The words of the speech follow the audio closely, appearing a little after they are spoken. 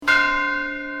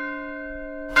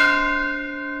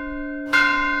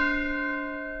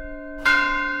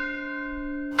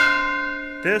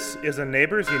This is a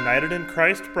Neighbors United in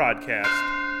Christ broadcast.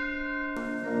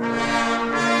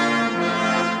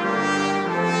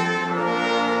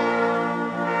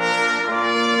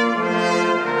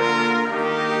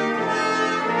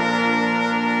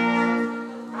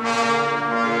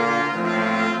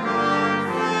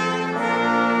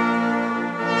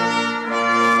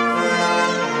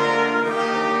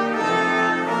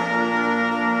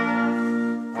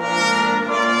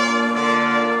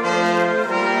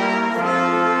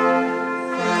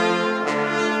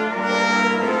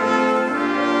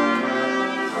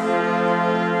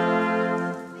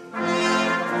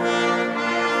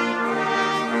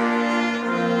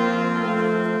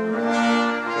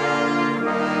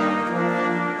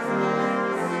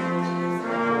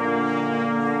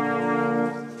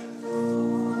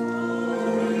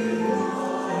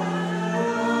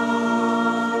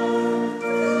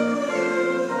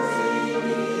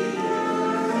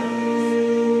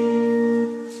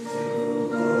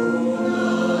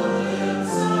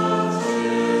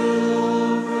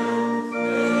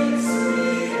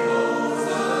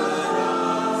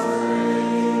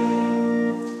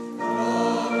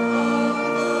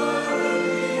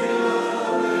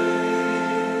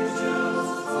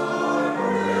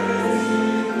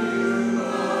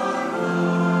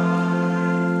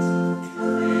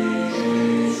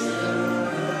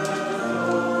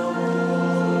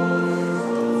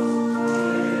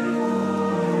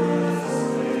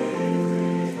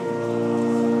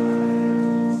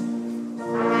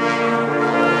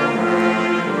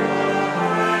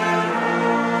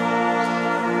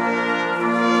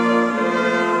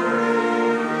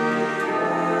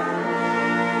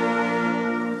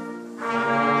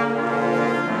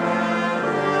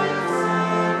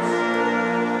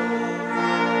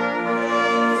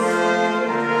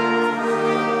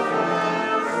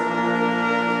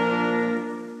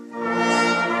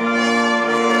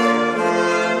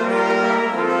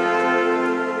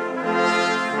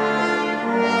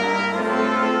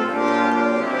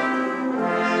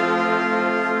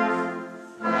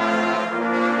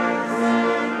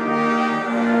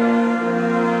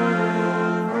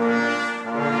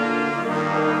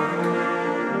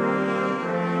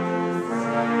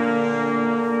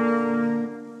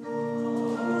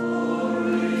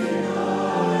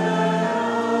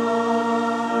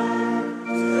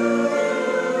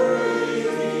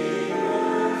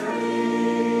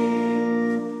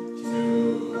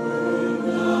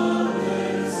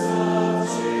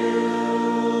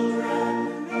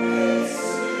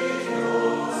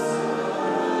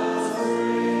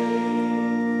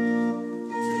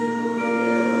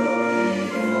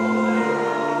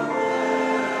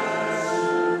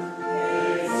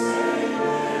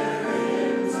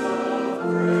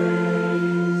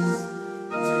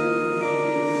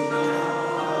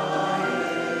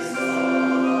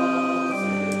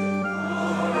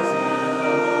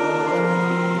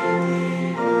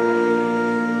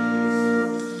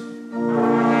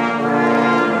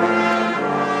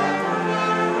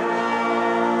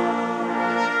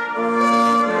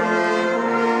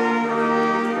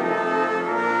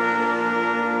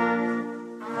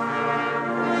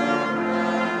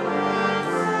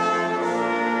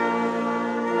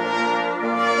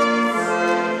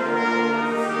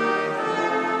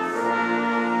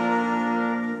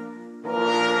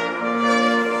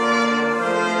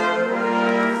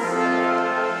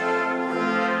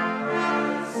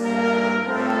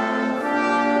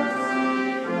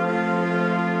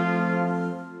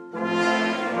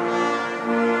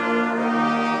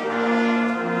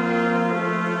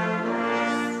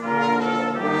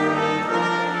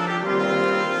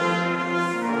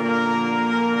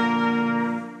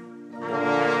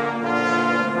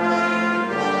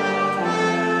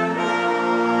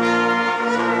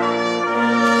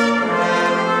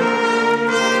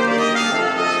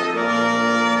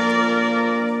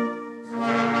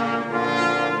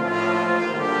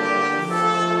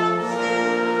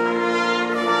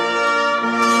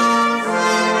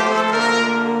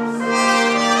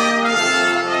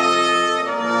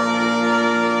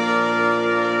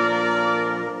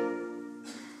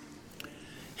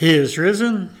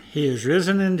 He is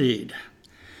risen indeed.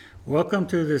 Welcome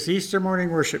to this Easter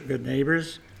morning worship, good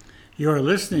neighbors. You are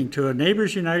listening to a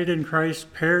Neighbors United in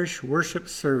Christ parish worship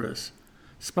service,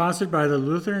 sponsored by the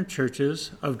Lutheran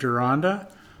Churches of Deronda,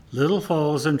 Little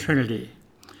Falls, and Trinity.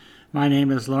 My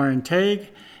name is Lauren Tague,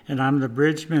 and I'm the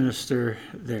bridge minister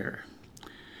there.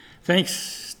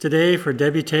 Thanks today for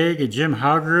Debbie Tague and Jim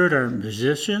Haugerud, our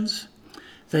musicians.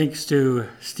 Thanks to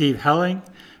Steve Helling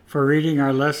for reading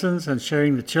our lessons and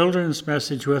sharing the children's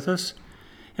message with us.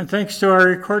 And thanks to our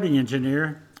recording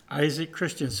engineer, Isaac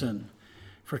Christensen,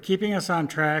 for keeping us on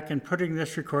track and putting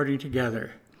this recording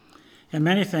together. And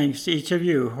many thanks to each of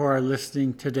you who are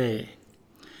listening today.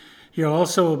 You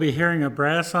also will be hearing a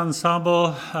brass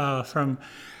ensemble from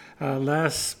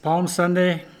last Palm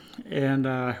Sunday, and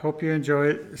I hope you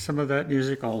enjoy some of that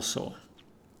music also.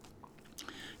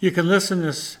 You can listen to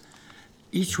this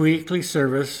each weekly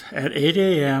service at 8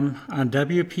 a.m. on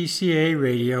WPCA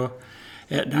radio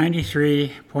at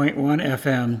 93.1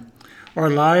 FM or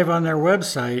live on their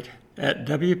website at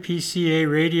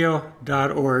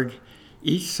wpcaradio.org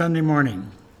each Sunday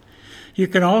morning. You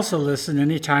can also listen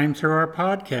anytime through our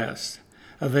podcast,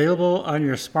 available on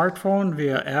your smartphone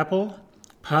via Apple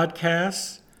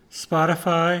Podcasts,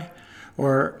 Spotify,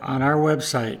 or on our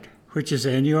website, which is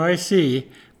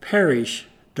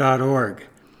nuicparish.org.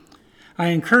 I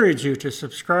encourage you to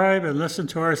subscribe and listen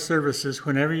to our services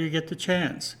whenever you get the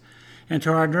chance, and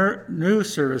to our new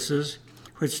services,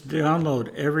 which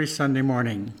download every Sunday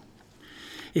morning.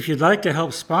 If you'd like to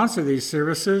help sponsor these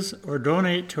services or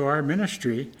donate to our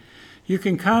ministry, you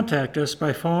can contact us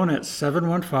by phone at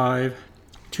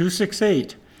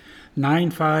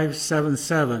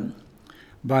 715-268-9577,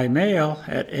 by mail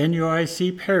at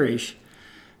NUIC Parish,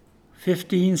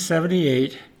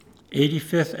 1578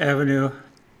 85th Avenue,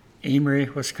 Amory,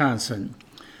 Wisconsin,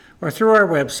 or through our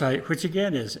website, which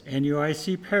again is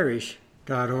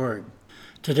nuicparish.org.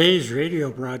 Today's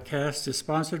radio broadcast is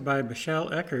sponsored by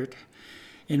Michelle Eckert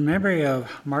in memory of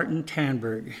Martin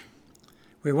Tanberg.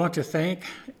 We want to thank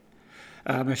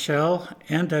Michelle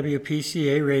and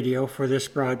WPCA Radio for this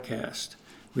broadcast.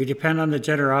 We depend on the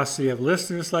generosity of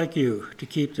listeners like you to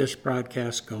keep this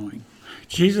broadcast going.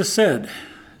 Jesus said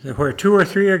that where 2 or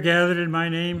 3 are gathered in my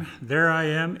name, there I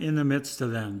am in the midst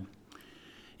of them.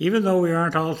 Even though we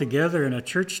aren't all together in a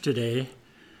church today,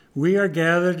 we are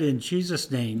gathered in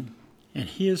Jesus' name, and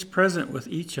He is present with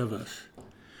each of us.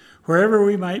 Wherever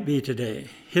we might be today,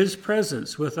 His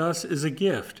presence with us is a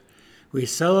gift we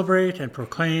celebrate and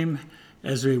proclaim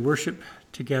as we worship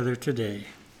together today.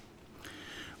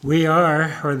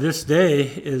 This day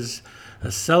is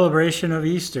a celebration of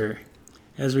Easter.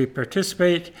 As we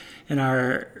participate in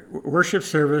our worship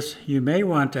service, you may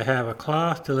want to have a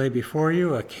cloth to lay before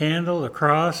you, a candle, a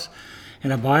cross,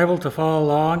 and a Bible to follow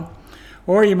along.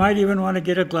 Or you might even want to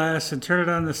get a glass and turn it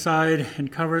on the side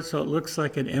and cover it so it looks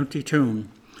like an empty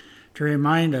tomb, to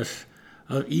remind us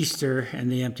of Easter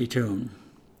and the empty tomb.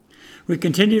 We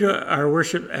continue our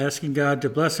worship asking God to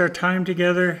bless our time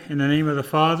together in the name of the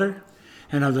Father,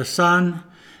 and of the Son,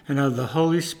 and of the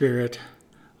Holy Spirit.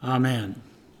 Amen.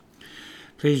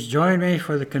 Please join me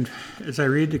as I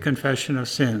read the confession of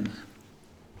sins.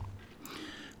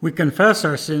 We confess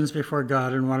our sins before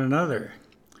God and one another.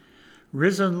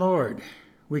 Risen Lord,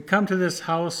 we come to this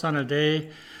house on a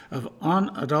day of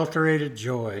unadulterated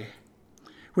joy.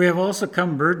 We have also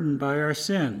come burdened by our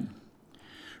sin.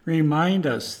 Remind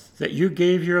us that you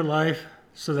gave your life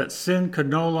so that sin could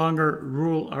no longer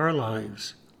rule our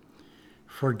lives.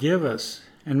 Forgive us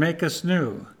and make us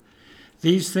new.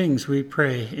 These things we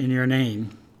pray in your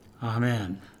name.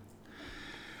 Amen.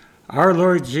 Our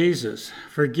Lord Jesus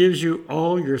forgives you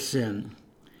all your sin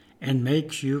and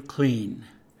makes you clean.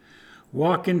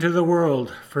 Walk into the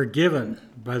world forgiven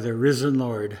by the risen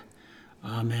Lord.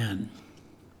 Amen.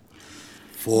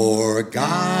 For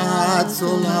God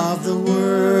so loved the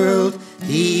world,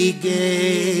 He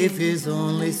gave His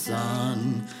only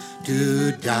Son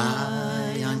to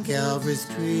die on Calvary's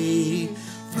tree,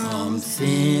 from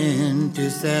sin to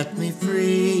set me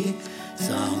free.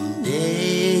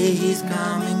 Someday He's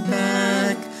coming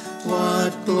back,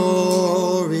 what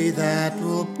glory that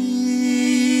will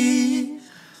be.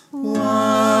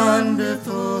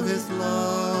 Wonderful His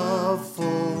love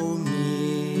for me.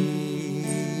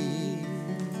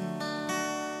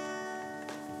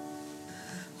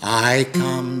 I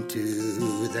come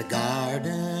to the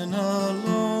garden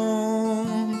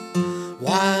alone,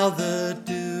 while the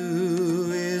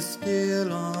dew is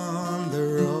still on the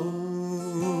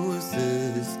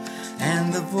roses,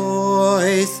 and the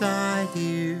voice I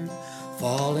hear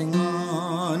falling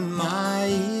on my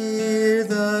ear,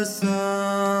 the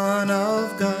Son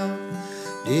of God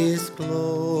discloses,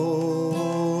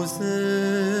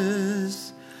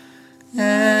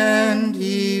 and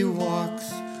He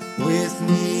walks with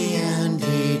me, and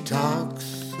He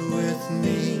talks with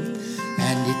me,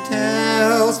 and He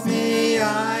tells me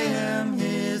I am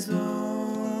His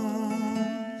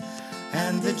own,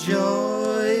 and the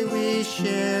joy we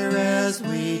share as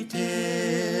we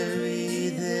tarry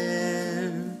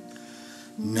there,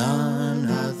 none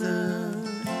other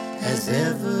has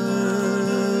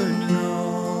ever known.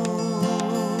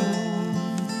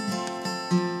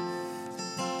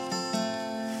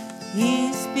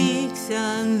 He speaks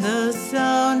and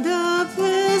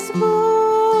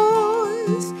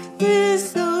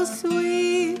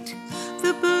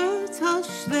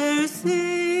their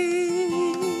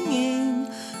singing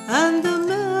and the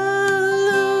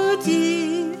melody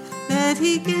that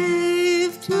he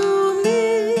gave to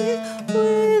me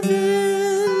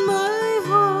within my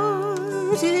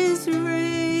heart is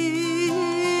ringing.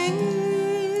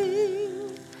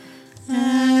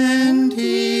 And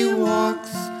he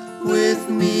walks with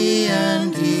me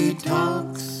and he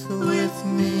talks with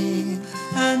me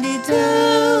And he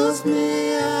tells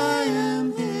me I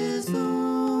am his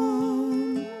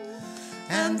own,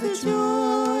 and the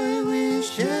joy we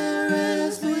share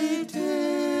as we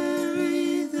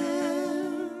tarry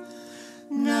there,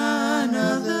 none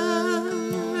other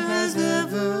has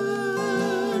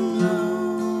ever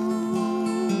known.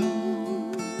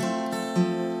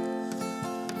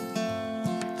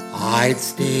 I'd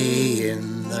stay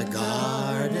in the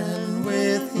garden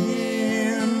with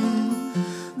him,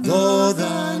 though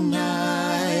the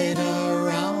night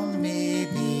around me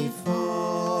be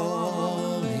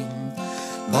falling,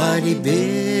 but he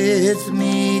bids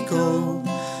me go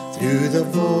through the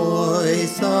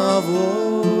voice of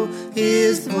woe.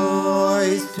 His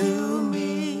voice to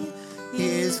me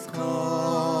is calling,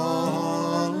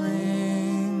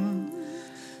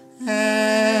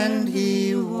 and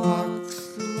he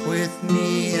walks with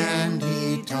me and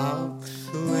he talks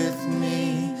with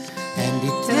me, and he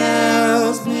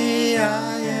tells me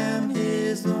I am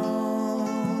his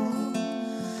own,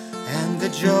 and the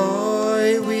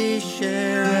joy we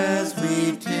share as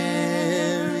we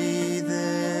tarry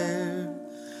there,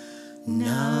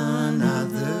 none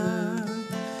other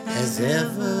has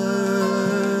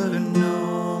ever known.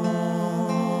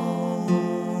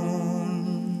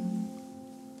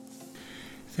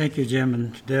 Thank you, Jim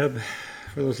and Deb,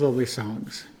 for those lovely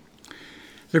songs.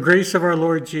 The grace of our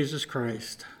Lord Jesus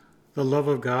Christ, the love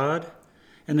of God,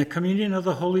 and the communion of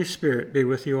the Holy Spirit be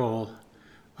with you all.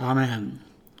 Amen.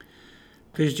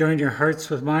 Please join your hearts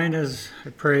with mine as I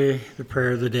pray the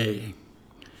prayer of the day.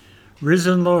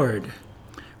 Risen Lord,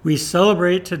 we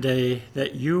celebrate today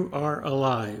that you are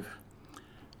alive,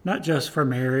 not just for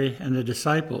Mary and the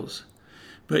disciples,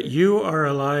 but you are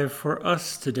alive for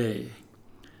us today.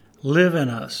 Live in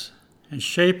us and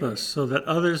shape us so that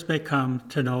others may come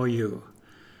to know you.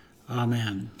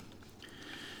 Amen.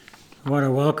 I want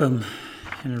to welcome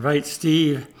and invite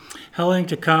Steve Helling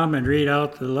to come and read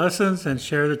out the lessons and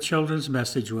share the children's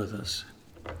message with us.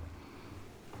 Our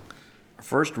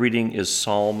first reading is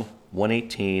Psalm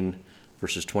 118,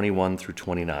 verses 21 through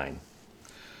 29.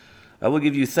 I will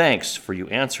give you thanks, for you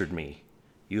answered me.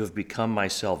 You have become my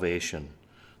salvation.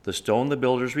 The stone the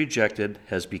builders rejected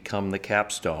has become the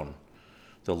capstone.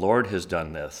 The Lord has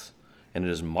done this, and it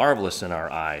is marvelous in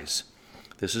our eyes.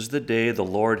 This is the day the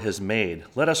Lord has made.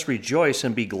 Let us rejoice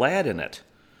and be glad in it.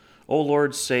 O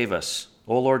Lord, save us.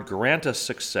 O Lord, grant us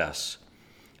success.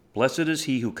 Blessed is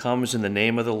he who comes in the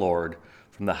name of the Lord.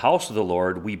 From the house of the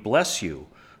Lord we bless you.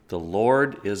 The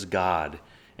Lord is God,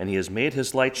 and he has made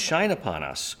his light shine upon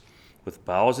us. With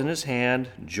boughs in his hand,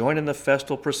 join in the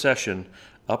festal procession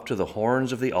up to the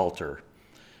horns of the altar.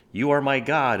 You are my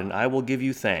God, and I will give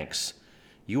you thanks.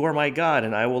 You are my God,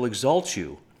 and I will exalt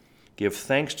you. Give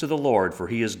thanks to the Lord, for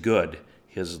he is good.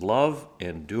 His love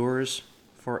endures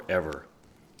forever.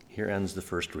 Here ends the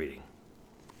first reading.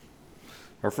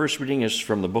 Our first reading is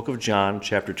from the book of John,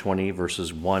 chapter 20,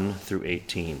 verses 1 through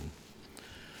 18.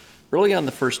 Early on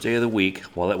the first day of the week,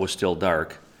 while it was still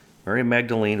dark, Mary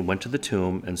Magdalene went to the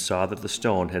tomb and saw that the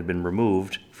stone had been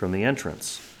removed from the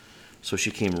entrance. So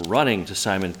she came running to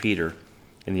Simon Peter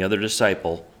and the other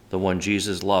disciple, the one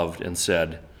Jesus loved, and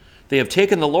said, "They have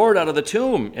taken the Lord out of the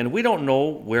tomb, and we don't know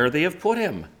where they have put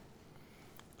him."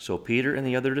 So Peter and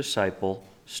the other disciple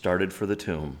started for the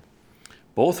tomb.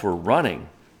 Both were running,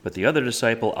 but the other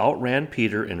disciple outran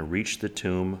Peter and reached the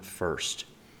tomb first.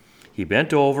 He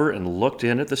bent over and looked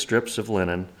in at the strips of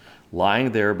linen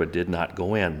lying there, but did not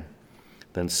go in.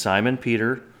 Then Simon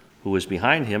Peter, who was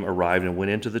behind him, arrived and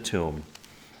went into the tomb.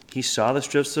 He saw the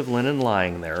strips of linen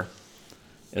lying there,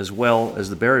 as well as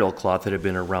the burial cloth that had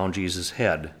been around Jesus'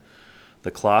 head.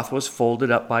 The cloth was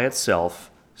folded up by itself,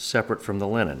 separate from the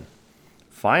linen.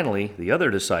 Finally, the other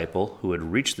disciple, who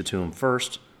had reached the tomb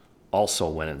first, also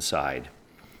went inside.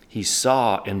 He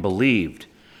saw and believed.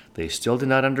 They still did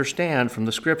not understand from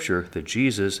the scripture that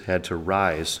Jesus had to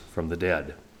rise from the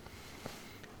dead.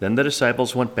 Then the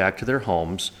disciples went back to their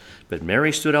homes, but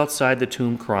Mary stood outside the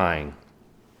tomb crying.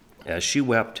 As she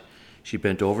wept, she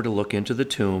bent over to look into the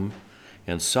tomb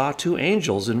and saw two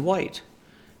angels in white,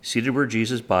 seated where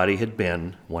Jesus' body had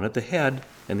been, one at the head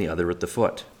and the other at the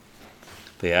foot.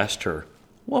 They asked her,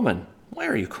 "Woman, why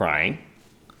are you crying?"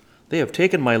 "They have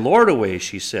taken my Lord away,"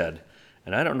 she said,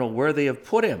 "and I don't know where they have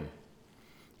put him."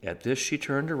 At this she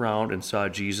turned around and saw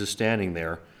Jesus standing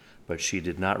there, but she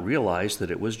did not realize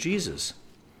that it was Jesus.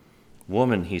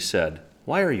 "Woman," he said,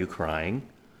 "why are you crying?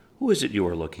 Who is it you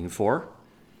are looking for?"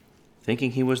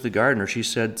 Thinking he was the gardener, she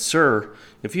said, "Sir,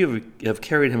 if you have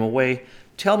carried him away,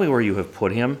 tell me where you have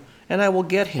put him, and I will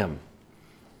get him."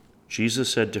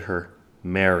 Jesus said to her,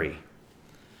 "Mary."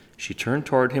 She turned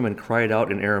toward him and cried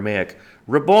out in Aramaic,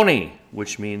 "Rabboni,"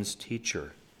 which means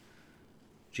teacher.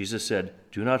 Jesus said,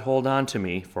 "Do not hold on to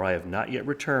me, for I have not yet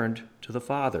returned to the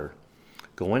Father.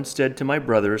 Go instead to my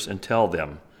brothers and tell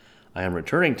them, I am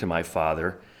returning to my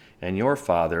Father and your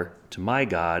Father, to my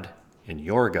God and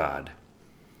your God."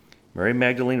 Mary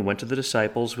Magdalene went to the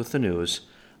disciples with the news,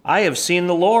 "I have seen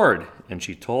the Lord," and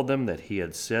she told them that he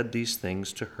had said these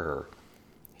things to her.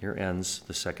 Here ends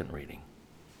the second reading.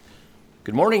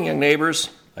 Good morning, young neighbors.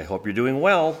 I hope you're doing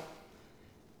well.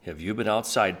 Have you been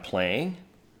outside playing?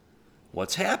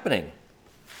 What's happening?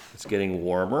 It's getting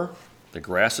warmer. The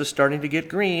grass is starting to get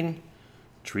green.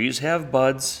 Trees have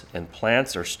buds, and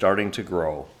plants are starting to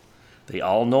grow. They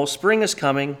all know spring is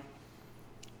coming.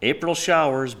 April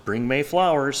showers bring May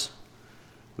flowers.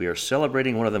 We are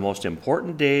celebrating one of the most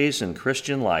important days in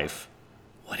Christian life.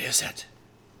 What is it?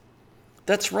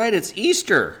 That's right, it's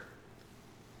Easter.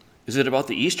 Is it about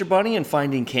the Easter Bunny and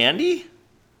finding candy?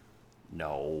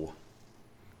 No.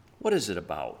 What is it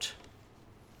about?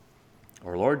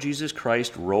 Our Lord Jesus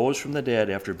Christ rose from the dead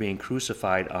after being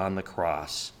crucified on the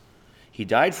cross. He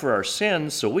died for our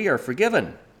sins, so we are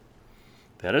forgiven.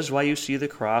 That is why you see the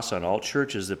cross on all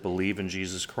churches that believe in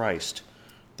Jesus Christ.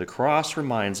 The cross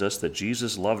reminds us that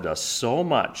Jesus loved us so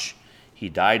much, he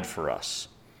died for us.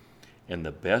 And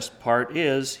the best part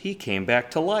is, he came back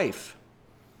to life.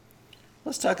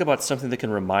 Let's talk about something that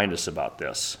can remind us about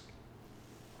this.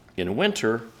 In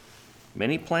winter,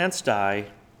 many plants die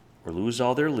or lose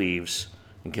all their leaves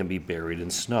and can be buried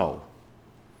in snow.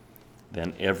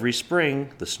 Then every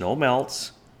spring, the snow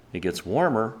melts, it gets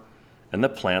warmer, and the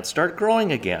plants start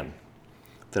growing again.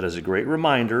 That is a great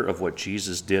reminder of what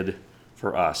Jesus did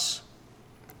for us.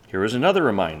 Here is another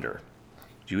reminder.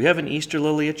 Do you have an Easter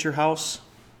lily at your house?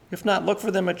 If not, look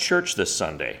for them at church this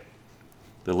Sunday.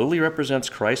 The lily represents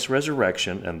Christ's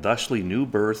resurrection and thusly new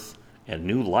birth and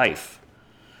new life.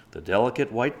 The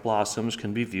delicate white blossoms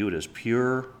can be viewed as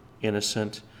pure,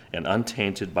 innocent, and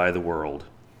untainted by the world.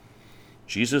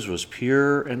 Jesus was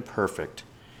pure and perfect.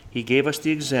 He gave us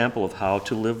the example of how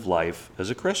to live life as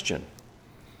a Christian.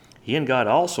 He and God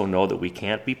also know that we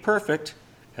can't be perfect,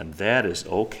 and that is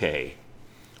okay.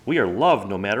 We are loved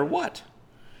no matter what.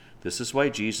 This is why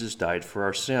Jesus died for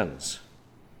our sins.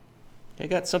 I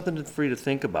got something for you to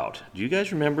think about. Do you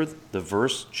guys remember the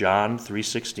verse John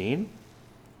 3:16?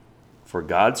 For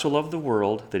God so loved the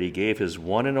world that he gave his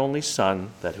one and only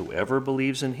Son, that whoever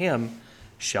believes in him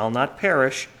shall not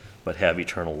perish, but have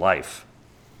eternal life.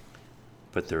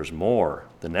 But there's more.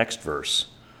 The next verse.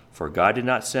 For God did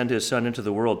not send his Son into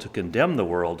the world to condemn the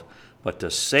world, but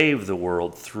to save the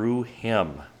world through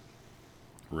him.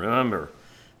 Remember,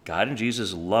 God and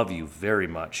Jesus love you very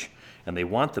much, and they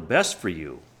want the best for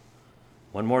you.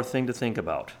 One more thing to think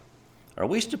about. Are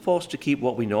we supposed to keep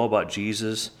what we know about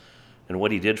Jesus and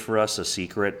what he did for us a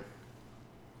secret?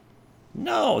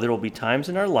 No, there will be times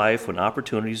in our life when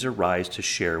opportunities arise to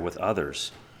share with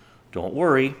others. Don't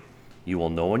worry, you will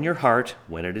know in your heart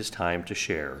when it is time to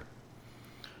share.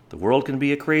 The world can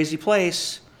be a crazy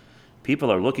place.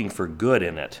 People are looking for good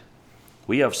in it.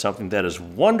 We have something that is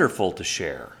wonderful to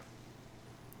share.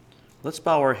 Let's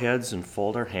bow our heads and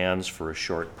fold our hands for a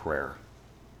short prayer.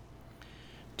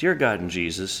 Dear God and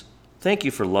Jesus, thank you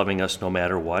for loving us no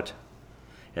matter what.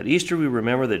 At Easter, we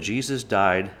remember that Jesus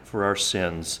died for our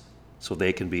sins so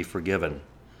they can be forgiven.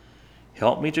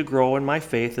 Help me to grow in my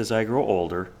faith as I grow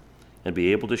older and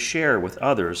be able to share with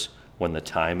others when the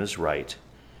time is right.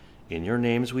 In your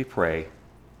names we pray.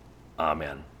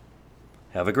 Amen.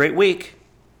 Have a great week.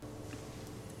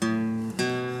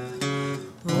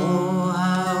 Oh,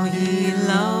 how he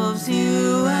loves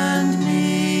you and me.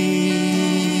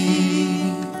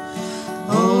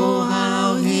 Oh,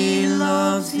 how he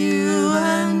loves you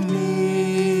and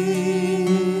me.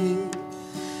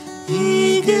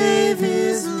 He gave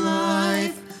his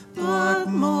life, what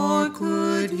more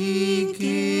could he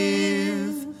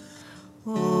give?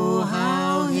 Oh,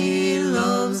 how he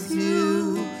loves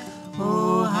you.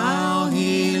 Oh, how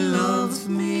he loves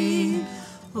me.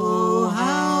 Oh,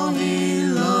 how he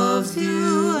loves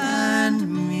you and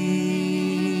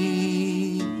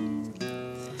me.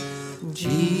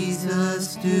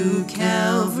 Jesus to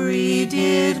Calvary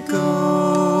did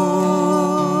go,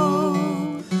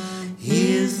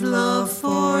 his love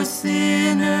for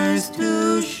sinners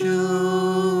to show.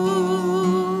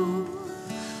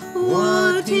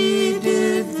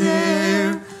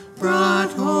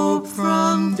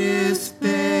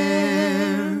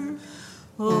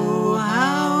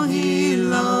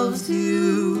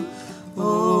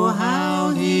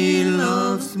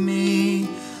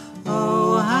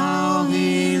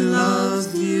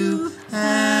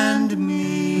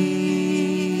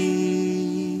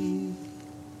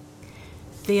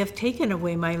 They have taken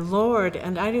away my Lord,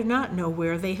 and I do not know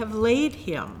where they have laid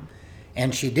him.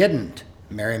 And she didn't.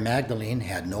 Mary Magdalene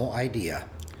had no idea.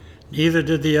 Neither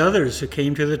did the others who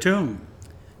came to the tomb.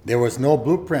 There was no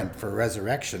blueprint for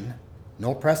resurrection,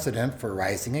 no precedent for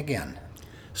rising again.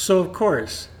 So, of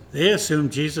course, they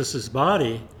assumed Jesus'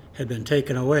 body had been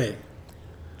taken away.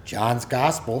 John's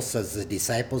gospel says the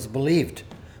disciples believed,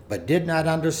 but did not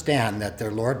understand that their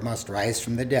Lord must rise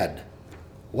from the dead.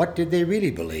 What did they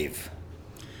really believe?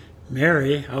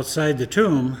 Mary, outside the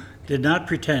tomb, did not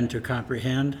pretend to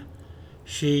comprehend.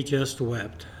 She just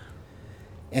wept.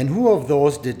 And who of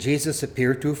those did Jesus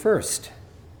appear to first?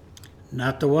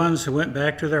 Not the ones who went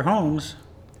back to their homes.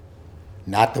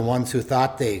 Not the ones who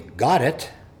thought they got it.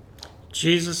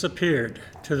 Jesus appeared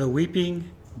to the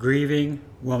weeping, grieving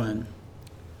woman.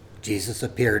 Jesus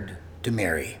appeared to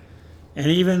Mary. And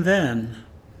even then,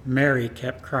 Mary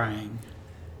kept crying.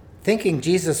 Thinking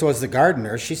Jesus was the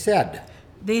gardener, she said,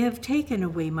 They have taken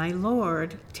away my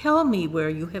Lord. Tell me where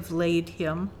you have laid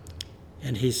him.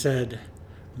 And he said,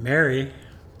 Mary.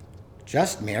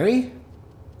 Just Mary?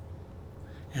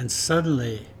 And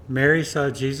suddenly Mary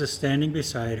saw Jesus standing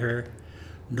beside her,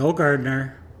 no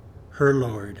gardener, her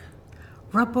Lord.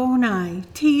 Rabboni,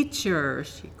 teacher,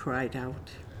 she cried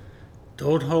out.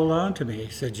 Don't hold on to me,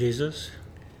 said Jesus.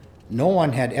 No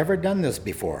one had ever done this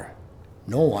before.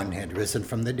 No one had risen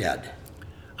from the dead.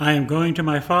 I am going to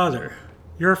my Father,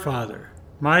 your Father,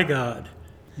 my God,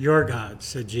 your God,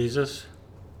 said Jesus.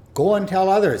 Go and tell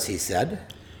others, he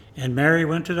said. And Mary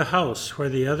went to the house where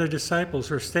the other disciples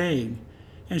were staying,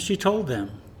 and she told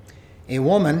them. A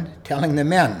woman telling the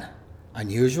men.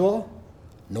 Unusual?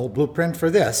 No blueprint for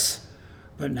this.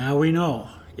 But now we know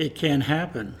it can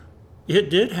happen. It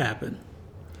did happen.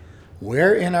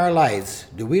 Where in our lives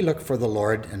do we look for the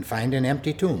Lord and find an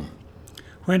empty tomb?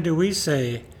 When do we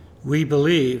say we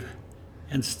believe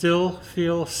and still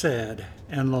feel sad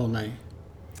and lonely?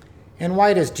 And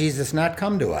why does Jesus not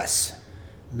come to us?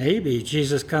 Maybe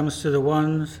Jesus comes to the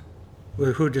ones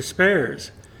who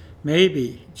despairs.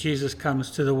 Maybe Jesus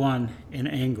comes to the one in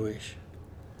anguish.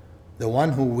 The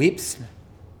one who weeps,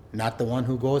 not the one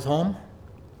who goes home?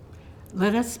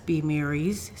 Let us be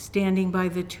Marys, standing by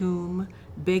the tomb,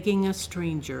 begging a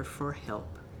stranger for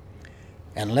help.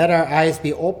 And let our eyes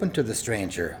be open to the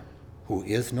stranger, who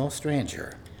is no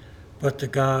stranger, but the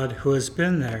God who has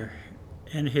been there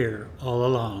and here all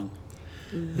along.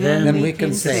 Then we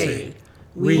can say,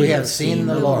 we have seen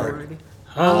the Lord.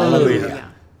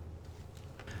 Hallelujah.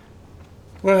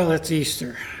 Well, it's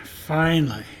Easter,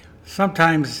 finally.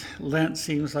 Sometimes Lent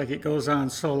seems like it goes on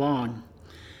so long.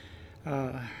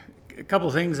 A couple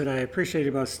things that I appreciate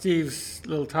about Steve's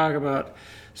little talk about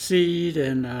seed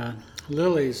and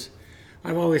lilies.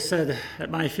 I've always said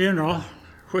at my funeral,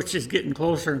 which is getting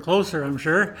closer and closer, I'm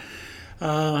sure,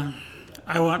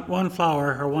 I want one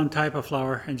flower or one type of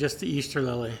flower and just the Easter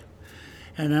lily.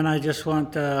 And then I just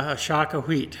want a shock of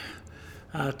wheat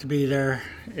to be there,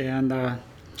 and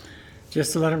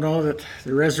just to let them know that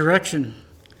the resurrection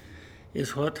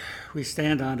is what we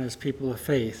stand on as people of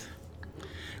faith.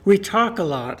 We talk a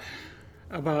lot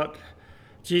about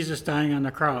Jesus dying on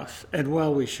the cross, and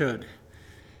well, we should.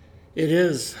 It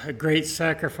is a great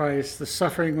sacrifice. The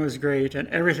suffering was great, and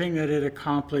everything that it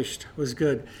accomplished was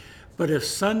good. But if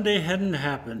Sunday hadn't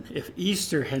happened, if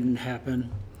Easter hadn't happened,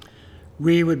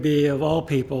 we would be, of all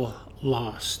people,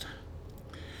 lost.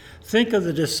 Think of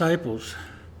the disciples,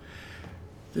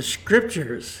 the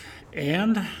scriptures,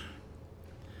 and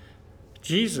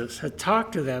Jesus had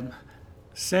talked to them,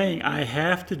 saying, I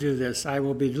have to do this. I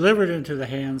will be delivered into the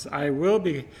hands. I will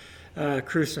be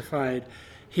crucified.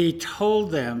 He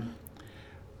told them,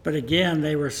 but again,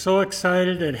 they were so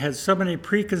excited and had so many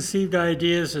preconceived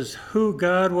ideas as who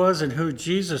God was and who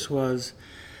Jesus was,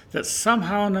 that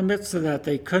somehow in the midst of that,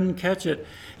 they couldn't catch it.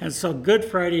 And so Good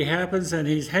Friday happens, and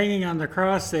he's hanging on the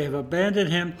cross. They have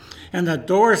abandoned him, and the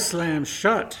door slams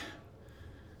shut.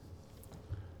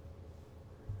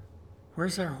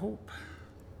 Where's our hope?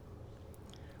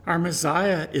 Our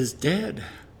Messiah is dead.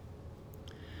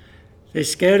 They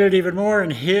scattered even more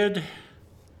and hid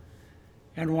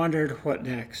and wondered what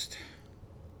next.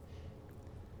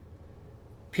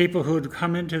 People who had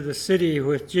come into the city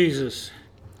with Jesus,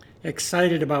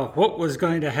 excited about what was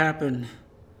going to happen,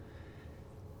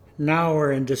 now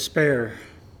are in despair.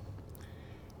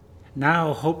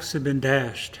 Now hopes have been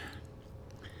dashed.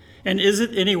 And is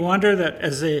it any wonder that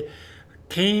as they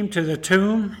came to the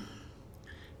tomb,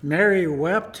 Mary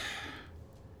wept,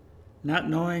 not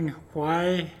knowing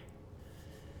why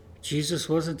Jesus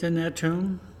wasn't in that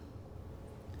tomb?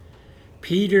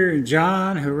 Peter and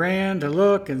John, who ran to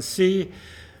look and see,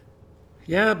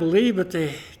 believe, but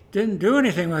they didn't do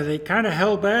anything with it. They kind of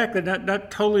held back. They're not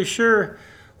totally sure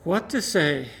what to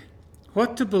say,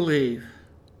 what to believe,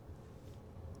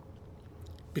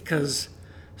 because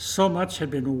so much had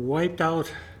been wiped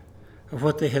out of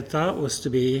what they had thought was to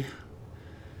be.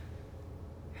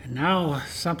 And now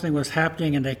something was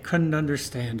happening and they couldn't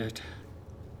understand it.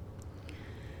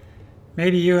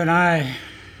 Maybe you and I,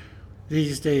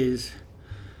 these days,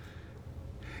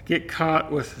 get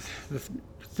caught with the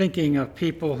thinking of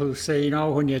people who say,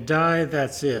 when you die,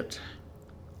 that's it.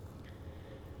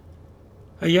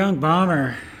 A young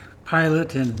bomber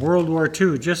pilot in World War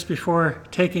II, just before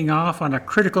taking off on a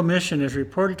critical mission, is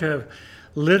reported to have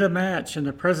lit a match in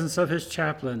the presence of his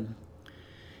chaplain,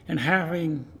 and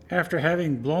after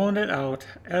having blown it out,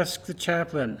 asked the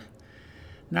chaplain,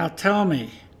 "Now tell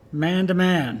me, man to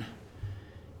man,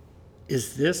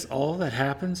 is this all that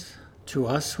happens to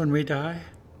us when we die?"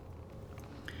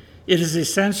 It is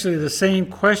essentially the same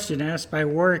question asked by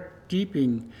Warwick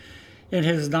Deeping in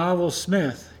his novel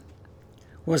Smith.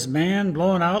 Was man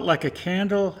blown out like a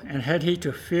candle, and had he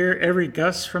to fear every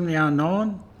gust from the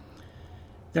unknown?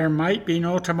 There might be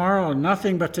no tomorrow,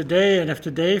 nothing but today, and if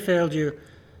today failed you,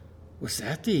 was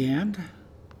that the end?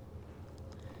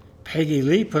 Peggy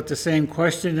Lee put the same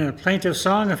question in a plaintive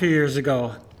song a few years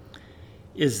ago.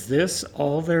 Is this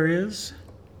all there is?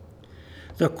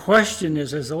 The question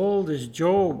is as old as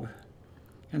Job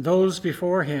and those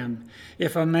before him.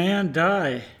 If a man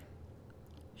die,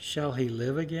 shall he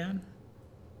live again?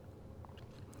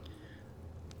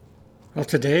 Well,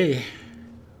 today,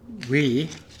 we,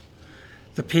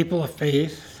 the people of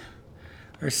faith,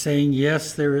 are saying,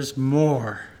 yes, there is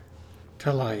more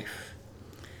to life.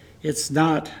 It's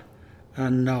not a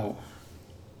no.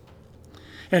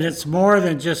 And it's more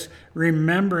than just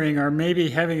remembering or maybe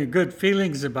having a good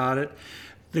feelings about it.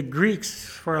 The Greeks,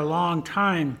 for a long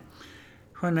time,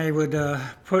 when they would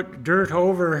put dirt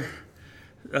over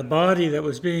a body that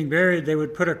was being buried, they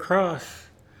would put a cross,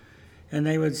 and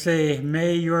they would say,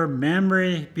 "May your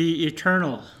memory be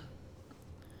eternal."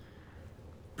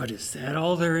 But is that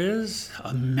all there is?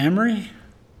 A memory?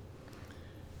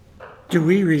 Do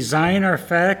we resign our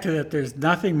fact that there's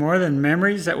nothing more than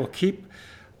memories that will keep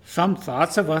some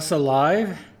thoughts of us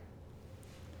alive?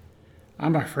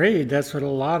 I'm afraid that's what a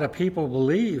lot of people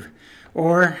believe,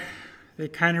 or they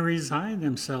kind of resign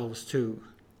themselves to.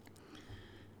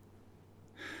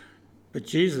 But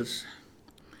Jesus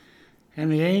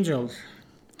and the angels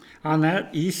on that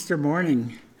Easter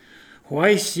morning,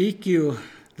 why seek you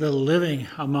the living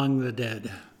among the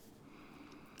dead?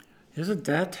 Isn't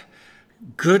that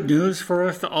good news for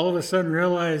us to all of a sudden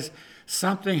realize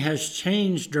something has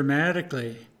changed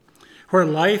dramatically, where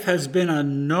life has been a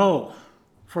no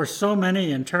for so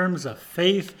many in terms of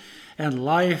faith and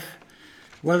life,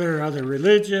 whether other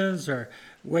religions or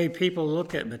way people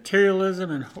look at materialism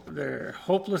and their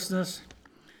hopelessness.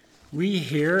 We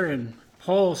hear, and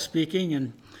Paul speaking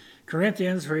in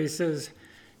Corinthians, where he says,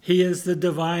 he is the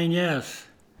divine yes,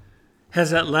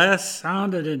 has at last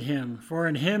sounded in him, for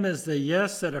in him is the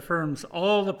yes that affirms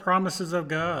all the promises of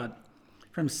God,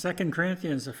 from 2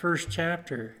 Corinthians, the first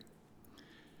chapter.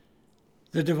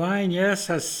 The divine yes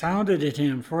has sounded in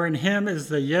him, for in him is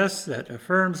the yes that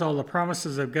affirms all the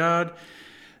promises of God.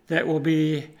 That will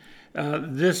be,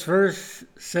 this verse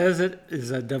says it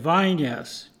is a divine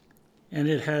yes, and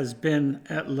it has been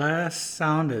at last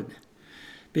sounded.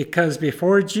 Because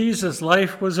before Jesus,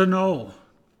 life was a no.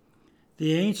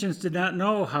 The ancients did not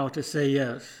know how to say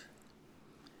yes.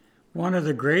 One of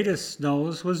the greatest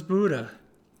no's was Buddha.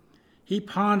 He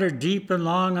pondered deep and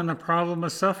long on the problem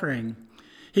of suffering.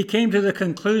 He came to the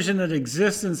conclusion that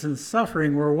existence and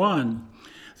suffering were one.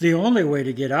 The only way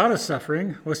to get out of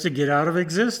suffering was to get out of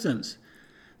existence.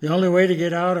 The only way to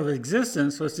get out of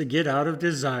existence was to get out of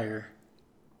desire.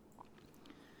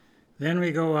 Then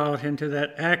we go out into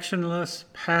that actionless,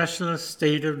 passionless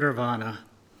state of nirvana,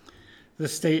 the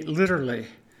state literally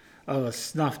of a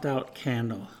snuffed out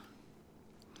candle.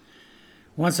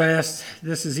 Once I asked,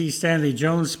 this is E. Stanley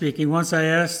Jones speaking, once I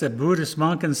asked a Buddhist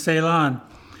monk in Ceylon,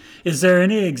 is there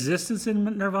any existence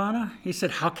in nirvana? He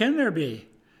said, how can there be?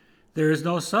 There is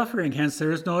no suffering, hence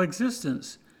there is no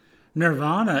existence.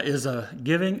 Nirvana is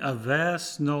giving a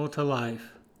vast no to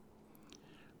life.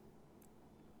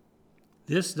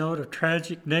 This note of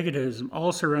tragic negativism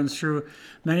also runs through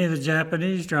many of the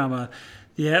Japanese drama.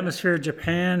 The atmosphere of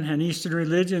Japan and Eastern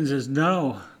religions is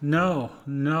no, no,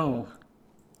 no.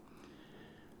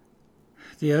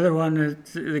 The other one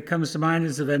that comes to mind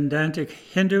is the Vedantic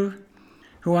Hindu,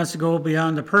 who wants to go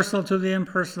beyond the personal to the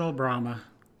impersonal Brahma.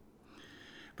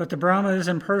 But the Brahma is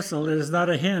impersonal. It is not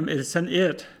a him, it's an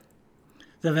it.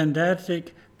 The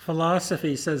Vedantic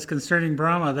philosophy says concerning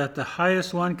Brahma that the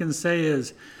highest one can say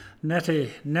is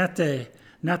nete, nete,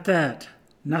 not that,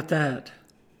 not that.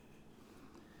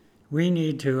 We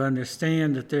need to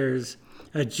understand that there's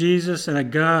a Jesus and a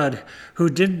God who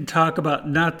didn't talk about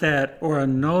not that or a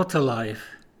no to life,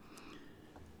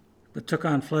 but took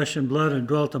on flesh and blood and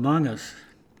dwelt among us,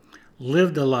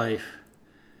 lived a life,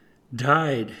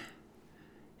 died,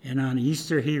 and on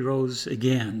Easter he rose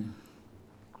again.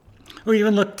 We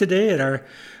even look today at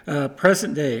our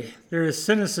present day. There is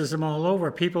cynicism all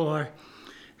over. People are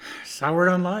soured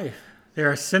on life. They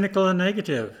are cynical and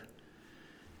negative.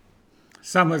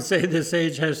 Some would say this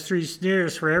age has 3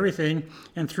 sneers for everything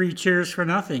and 3 cheers for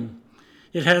nothing.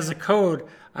 It has a code.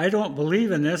 I don't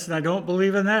believe in this and I don't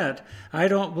believe in that. I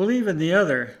don't believe in the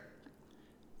other.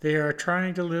 They are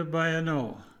trying to live by a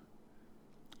no.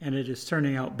 And it is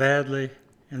turning out badly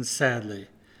and sadly.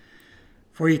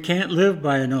 For you can't live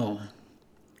by a no.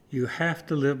 You have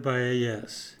to live by a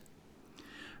yes.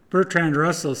 Bertrand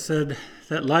Russell said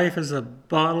that life is a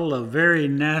bottle of very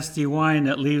nasty wine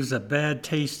that leaves a bad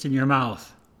taste in your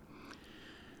mouth.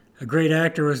 A great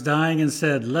actor was dying and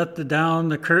said, "Let down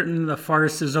the curtain, the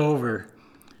farce is over.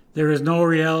 There is no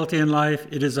reality in life,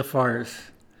 it is a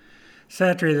farce."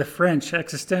 Sartre, the French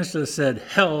existentialist, said,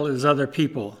 "Hell is other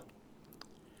people."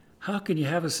 How can you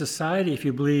have a society if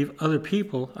you believe other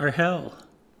people are hell?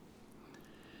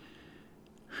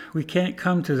 We can't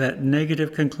come to that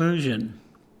negative conclusion.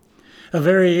 A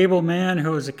very able man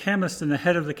who was a chemist and the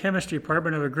head of the chemistry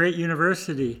department of a great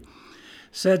university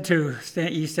said to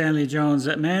E. Stanley Jones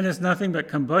that man is nothing but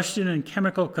combustion and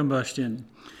chemical combustion.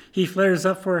 He flares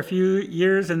up for a few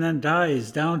years and then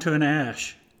dies down to an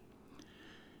ash.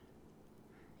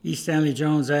 E. Stanley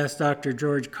Jones asked Dr.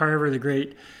 George Carver, the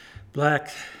great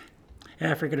black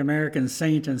African-American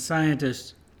saint and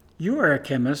scientist, "You are a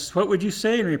chemist. What would you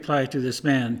say in reply to this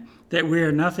man, that we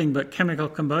are nothing but chemical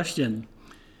combustion?"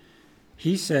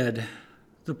 He said,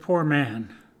 "The poor man,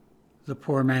 the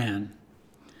poor man."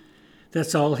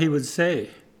 That's all he would say.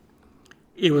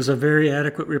 It was a very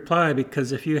adequate reply,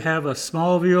 because if you have a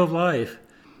small view of life,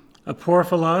 a poor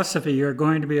philosophy, you're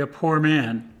going to be a poor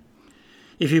man.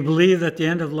 If you believe that the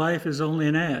end of life is only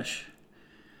an ash,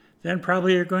 then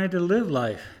probably you're going to live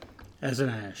life as an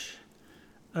ash,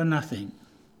 a nothing.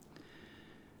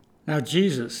 Now,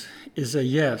 Jesus is a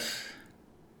yes.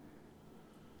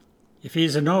 If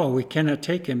he's a no, we cannot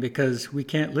take him, because we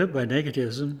can't live by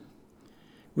negativism.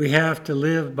 We have to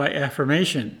live by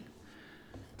affirmation,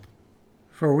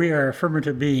 for we are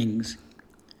affirmative beings.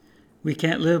 We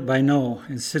can't live by no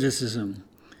and cynicism.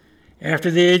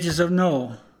 After the ages of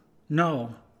no,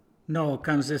 no, no,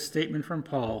 comes this statement from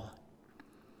Paul.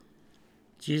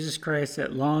 Jesus Christ,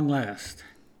 at long last,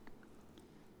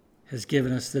 has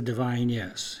given us the divine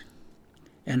yes,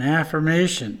 an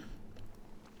affirmation.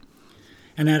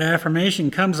 And that affirmation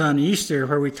comes on Easter,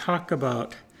 where we talk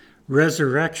about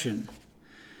resurrection,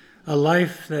 a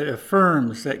life that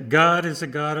affirms that God is a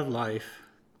God of life,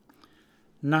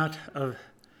 not of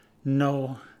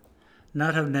no,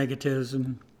 not of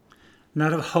negativism,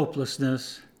 not of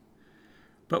hopelessness,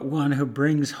 but one who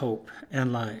brings hope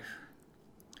and life.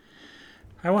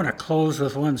 I want to close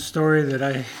with one story that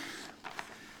I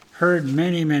heard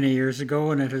many, many years ago,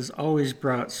 and it has always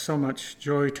brought so much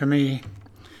joy to me.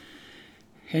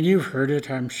 And you've heard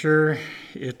it, I'm sure.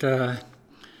 It's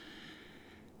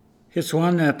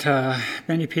one that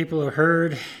many people have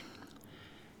heard,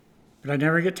 but I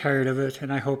never get tired of it,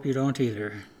 and I hope you don't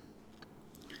either.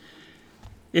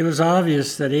 It was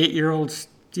obvious that 8-year-old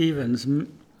Stephen's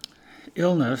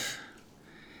illness,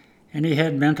 and he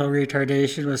had mental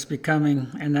retardation, was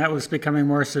becoming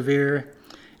more severe.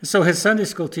 And so his Sunday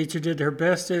school teacher did her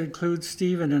best to include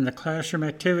Stephen in the classroom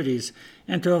activities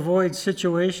and to avoid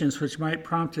situations which might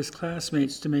prompt his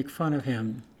classmates to make fun of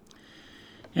him.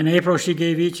 In April, she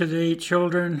gave each of the 8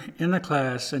 children in the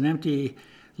class an empty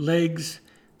legs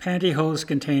pantyhose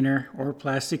container or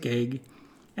plastic egg,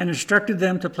 and instructed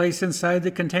them to place inside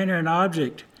the container an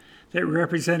object that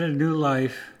represented new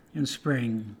life in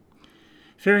spring.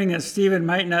 Fearing that Stephen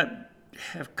might not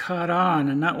have caught on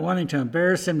and not wanting to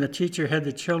embarrass him, the teacher had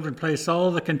the children place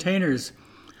all the containers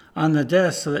on the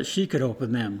desk so that she could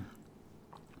open them.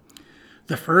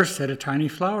 The first had a tiny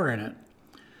flower in it.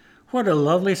 "What a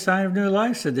lovely sign of new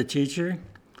life," said the teacher.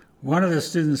 One of the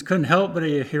students couldn't help but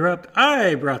erupt,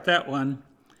 "I brought that one."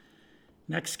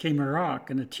 Next came a rock,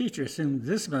 and the teacher assumed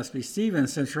this must be Stephen,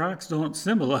 since rocks don't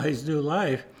symbolize new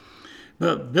life.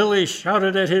 But Billy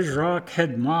shouted that his rock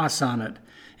had moss on it,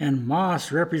 and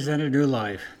moss represented new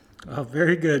life. "Oh,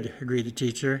 very good," agreed the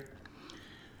teacher.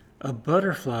 A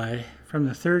butterfly from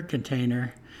the third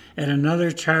container and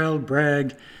another child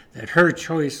bragged that her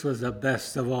choice was the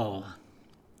best of all.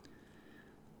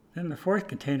 Then the fourth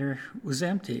container was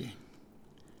empty.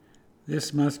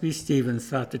 This must be Stephen's,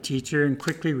 thought the teacher, and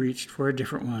quickly reached for a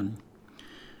different one.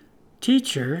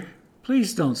 Teacher,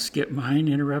 please don't skip mine,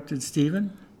 interrupted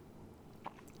Stephen.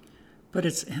 But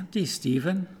it's empty,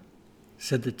 Stephen,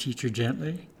 said the teacher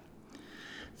gently.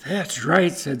 That's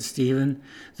right, said Stephen.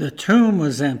 The tomb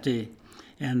was empty,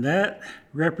 and that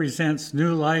represents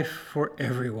new life for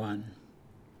everyone.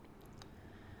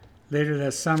 Later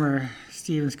that summer,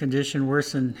 Stephen's condition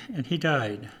worsened, and he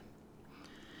died.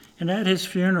 And at his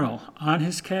funeral, on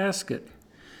his casket,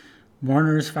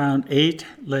 mourners found 8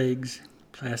 legs,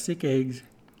 plastic eggs,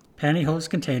 pantyhose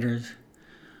containers,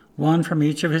 one from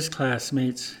each of his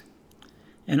classmates,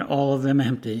 and all of them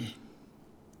empty.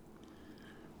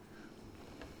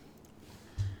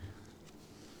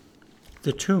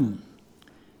 The tomb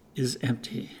is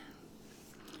empty.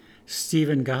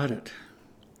 Stephen got it.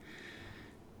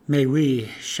 May we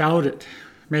shout it,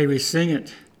 may we sing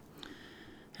it,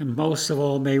 and most of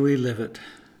all, may we live it.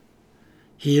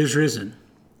 He is risen.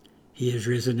 He is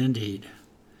risen indeed.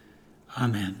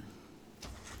 Amen.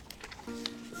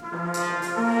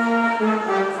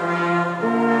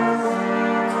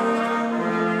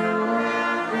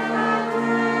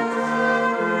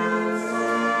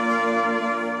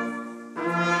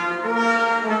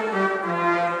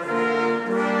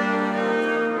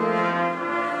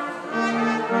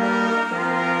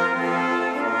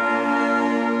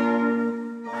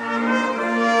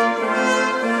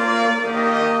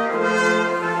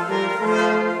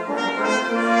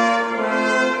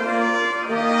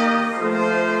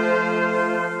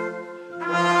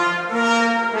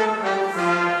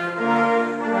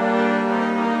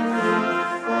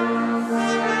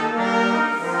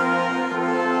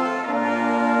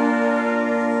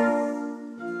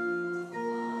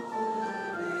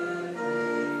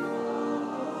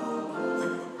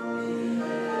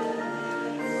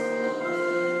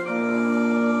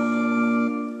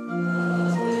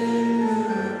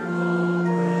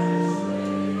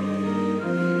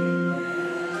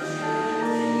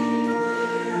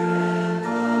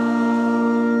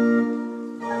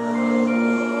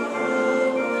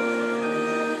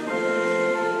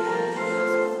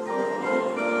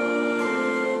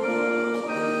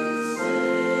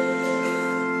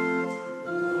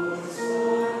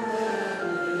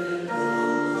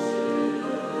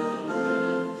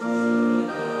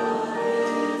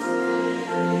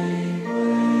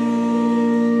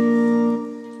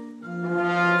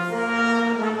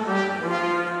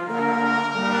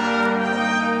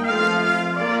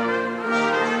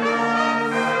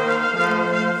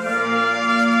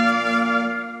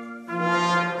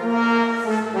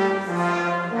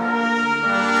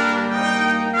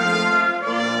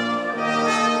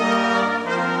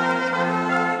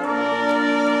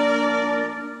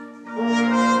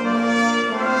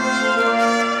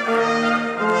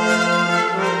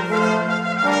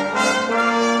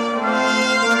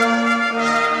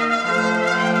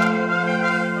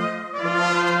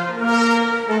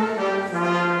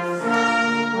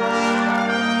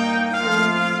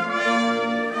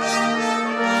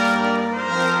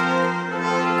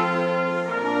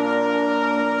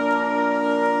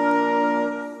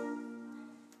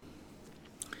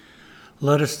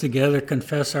 Let us together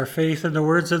confess our faith in the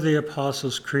words of the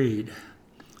Apostles' Creed.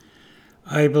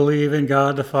 I believe in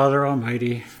God the Father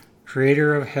Almighty,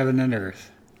 creator of heaven and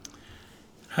earth.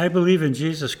 I believe in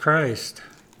Jesus Christ,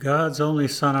 God's only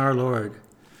Son, our Lord,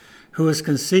 who was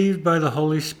conceived by the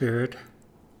Holy Spirit,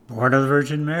 born of the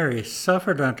Virgin Mary,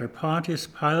 suffered under Pontius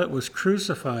Pilate, was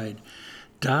crucified,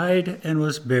 died, and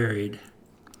was buried.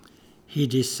 He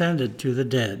descended to the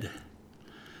dead.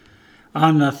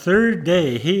 On the third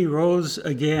day he rose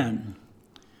again.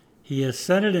 He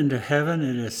ascended into heaven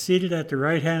and is seated at the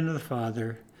right hand of the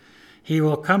Father. He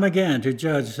will come again to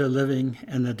judge the living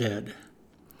and the dead.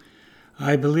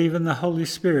 I believe in the Holy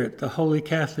Spirit, the Holy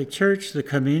Catholic Church, the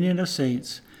communion of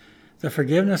saints, the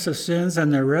forgiveness of sins,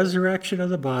 and the resurrection of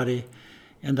the body,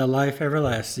 and the life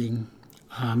everlasting.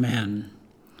 Amen.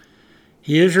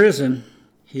 He is risen.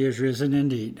 He is risen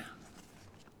indeed.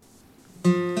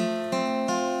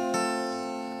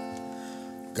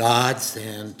 God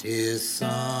sent his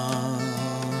Son.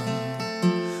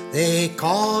 They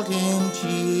called him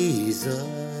Jesus.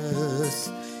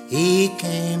 He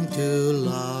came to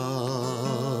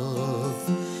love,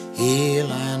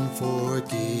 heal, and forgive.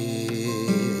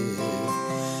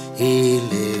 He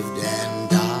lived and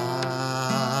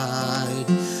died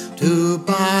to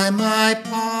buy my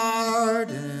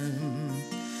pardon.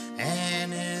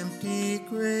 An empty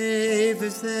grave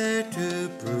is there to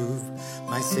prove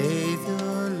my Savior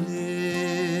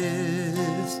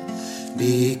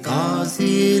Because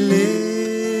he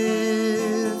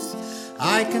lives,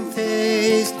 I can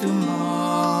face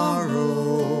tomorrow.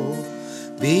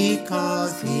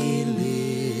 Because he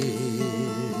lives,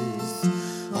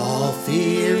 all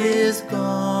fear is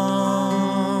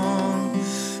gone.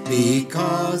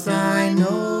 Because I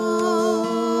know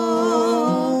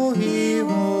he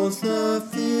holds the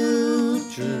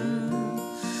future,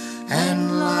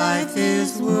 and life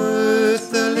is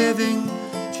worth the living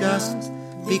just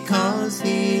because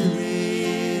he lives.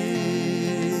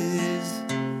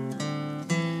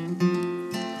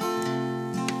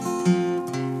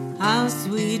 How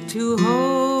sweet to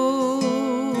hold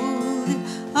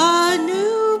a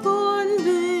newborn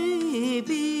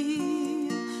baby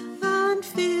and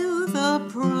feel the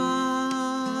pride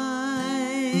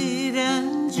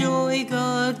and joy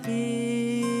God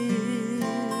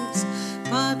gives,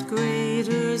 but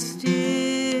greater still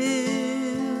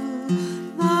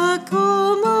the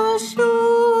calm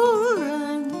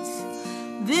assurance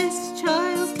this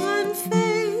child can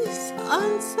face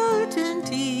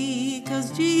uncertainty,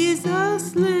 'cause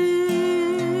Jesus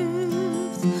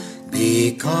lives.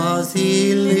 Because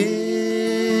he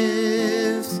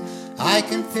lives, I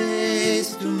can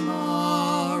face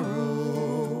tomorrow.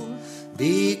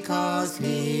 Because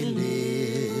he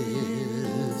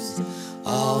lives,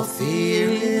 all fear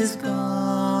is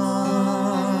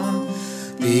gone.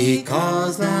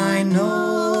 Because I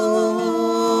know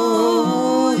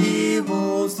he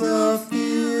holds the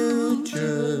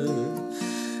future,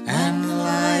 and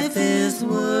life is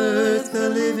worth the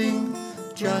living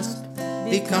just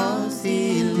because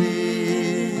he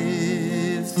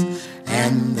lives.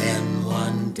 And then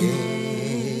one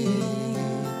day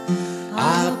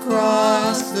I'll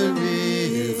cross the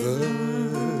river,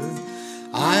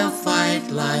 I'll fight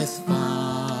life's final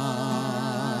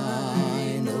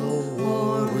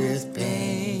war with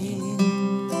pain.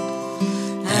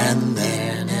 And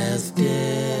then as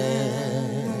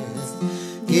death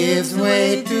gives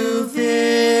way to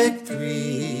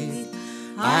victory,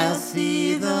 I'll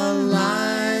see the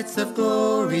lights of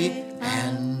glory,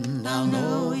 and I'll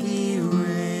know he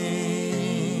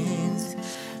reigns.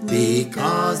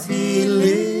 Because he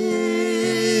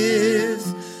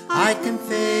lives, I can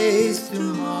face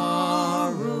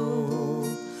tomorrow.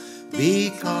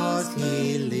 Because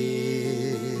he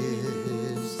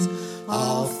lives,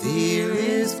 all fear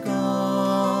is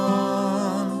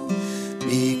gone.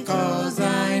 Because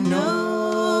I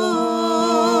know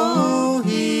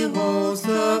he holds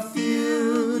the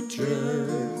future,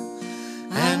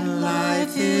 and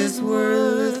life is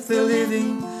worth the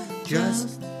living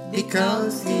just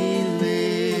because he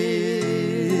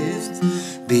lives.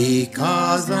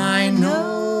 Because I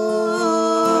know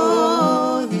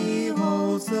he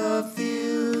holds the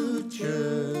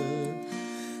future,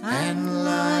 and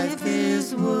life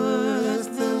is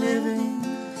worth the living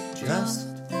just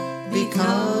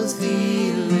because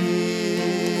he lives.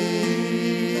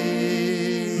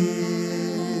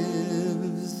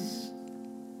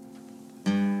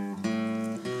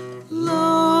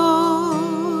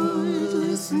 Lord,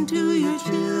 listen to your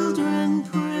children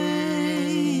praying.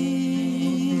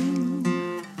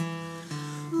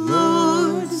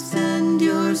 Lord, send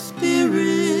your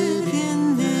spirit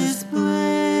in this place.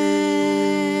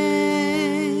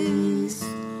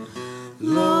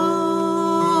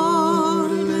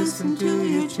 Lord, listen to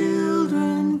your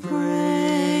children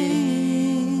praying.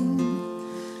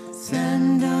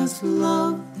 Send us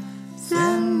love,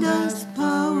 send us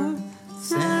power,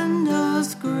 send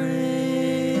us grace.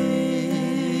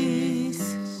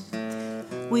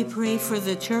 We pray for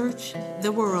the church,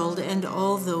 the world, and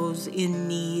all those in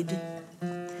need.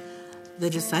 The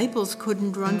disciples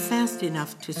couldn't run fast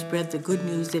enough to spread the good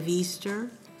news of Easter.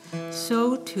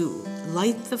 So, too,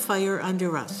 light the fire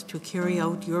under us to carry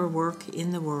out your work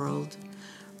in the world.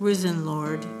 Risen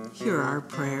Lord, hear our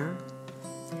prayer.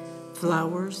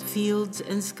 Flowers, fields,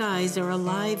 and skies are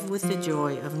alive with the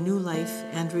joy of new life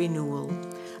and renewal,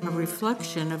 a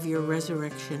reflection of your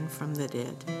resurrection from the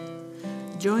dead.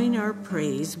 Join our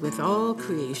praise with all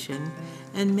creation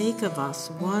and make of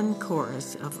us one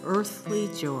chorus of earthly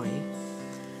joy.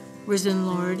 Risen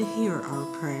Lord, hear our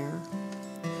prayer.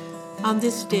 On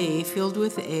this day filled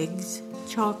with eggs,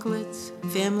 chocolates,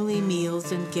 family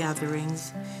meals, and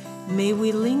gatherings, may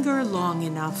we linger long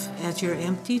enough at your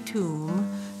empty tomb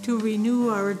to renew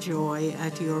our joy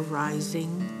at your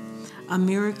rising, a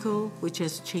miracle which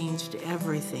has changed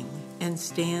everything and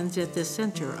stands at the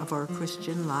center of our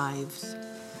Christian lives.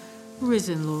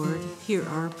 Risen Lord, hear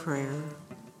our prayer.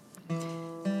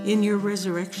 In your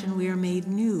resurrection we are made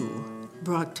new,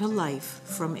 brought to life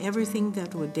from everything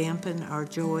that would dampen our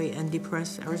joy and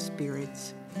depress our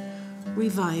spirits.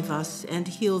 Revive us and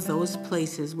heal those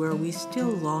places where we still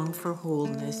long for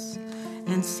wholeness,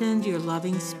 and send your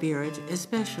loving spirit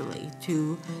especially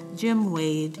to Jim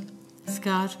Wade,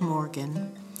 Scott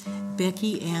Morgan,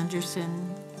 Becky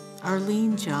Anderson,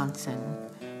 Arlene Johnson,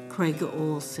 Craig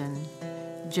Olson,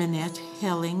 Jeanette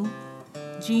Helling,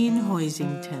 Jean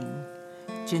Hoisington,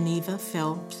 Geneva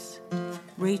Phelps,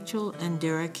 Rachel and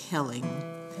Derek Helling,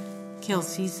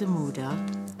 Kelsey Zamuda,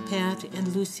 Pat and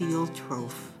Lucille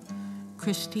Trofe,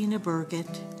 Christina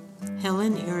Burgett,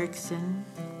 Helen Erickson,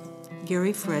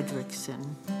 Gary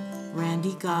Fredrickson,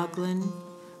 Randy Goglin,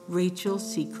 Rachel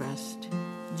Seacrest,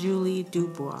 Julie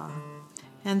Dubois,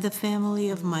 and the family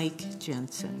of Mike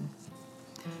Jensen.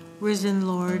 Risen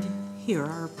Lord, hear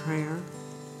our prayer.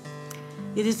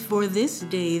 It is for this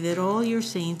day that all your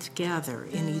saints gather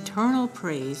in eternal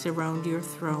praise around your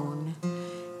throne.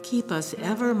 Keep us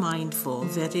ever mindful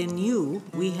that in you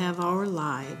we have our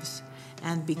lives,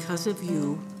 and because of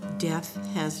you, death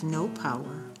has no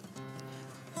power.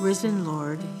 Risen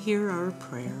Lord, hear our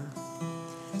prayer.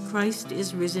 Christ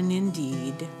is risen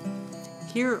indeed.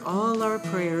 Hear all our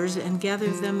prayers and gather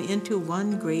them into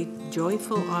one great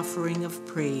joyful offering of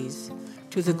praise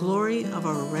to the glory of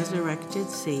our resurrected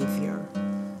Savior.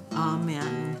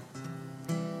 Amen.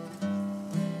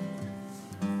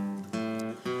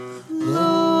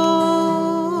 Lord,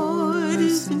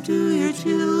 listen to your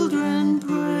children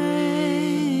praying.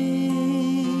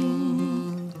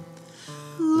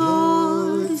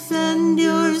 Lord, send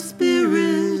your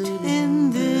Spirit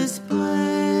in this place.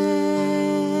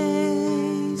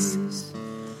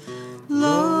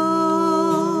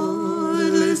 Lord,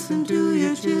 listen to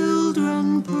your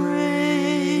children praying.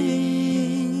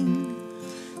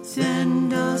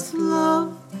 Send us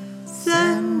love,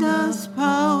 send us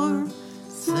power,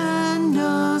 send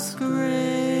us grace.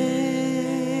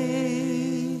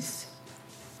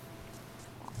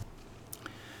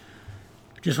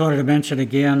 Just wanted to mention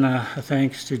again,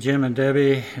 thanks to Jim and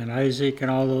Debbie and Isaac and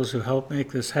all those who helped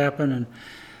make this happen. And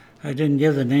I didn't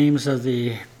give the names of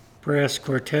the brass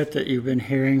quartet that you've been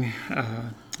hearing,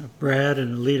 Brad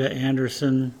and Alita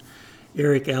Anderson,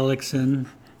 Eric Alexson,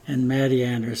 and Maddie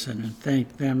Anderson, and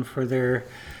thank them for their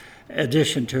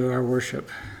addition to our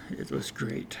worship. It was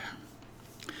great.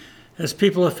 As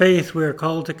people of faith, we are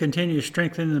called to continue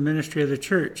strengthening the ministry of the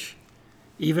church,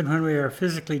 even when we are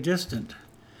physically distant.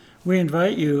 We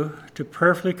invite you to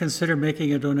prayerfully consider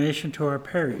making a donation to our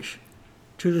parish,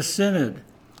 to the synod,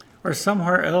 or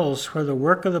somewhere else where the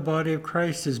work of the body of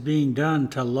Christ is being done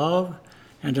to love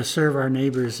and to serve our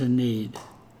neighbors in need.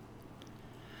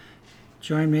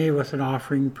 Join me with an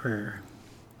offering prayer.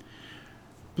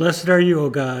 Blessed are you, O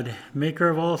God, maker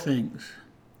of all things.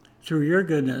 Through your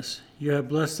goodness, you have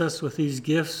blessed us with these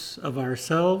gifts of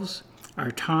ourselves,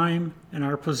 our time, and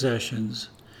our possessions.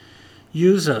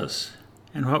 Use us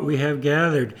and what we have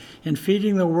gathered in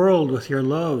feeding the world with your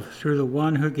love through the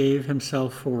one who gave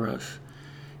himself for us,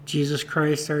 Jesus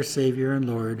Christ, our Savior and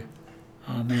Lord.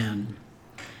 Amen.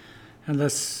 And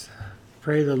let's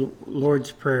pray the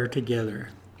Lord's Prayer together.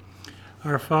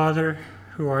 Our Father,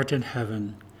 who art in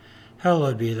heaven,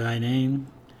 hallowed be thy name.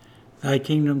 Thy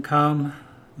kingdom come,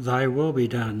 thy will be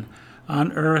done,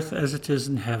 on earth as it is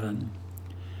in heaven.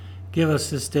 Give us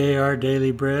this day our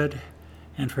daily bread,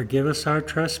 and forgive us our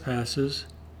trespasses,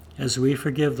 as we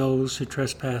forgive those who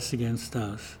trespass against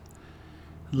us.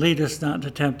 Lead us not into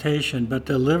temptation, but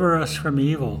deliver us from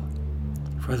evil.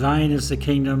 For thine is the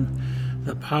kingdom,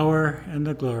 the power, and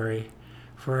the glory,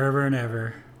 forever and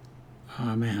ever.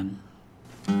 Amen.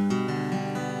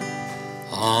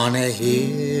 On a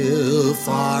hill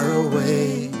far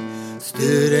away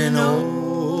stood an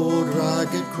old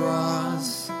rugged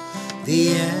cross, the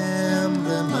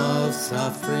emblem of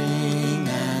suffering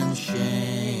and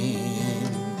shame.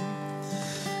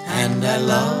 And I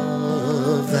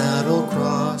love that old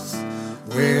cross,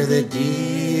 where the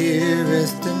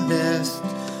dearest and best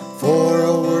for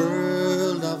a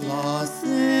world of lost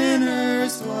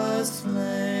sinners was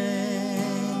slain.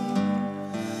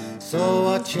 So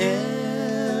I'll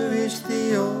cherish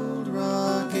the old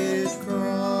rugged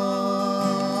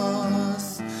cross,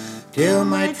 till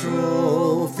my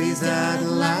trophies at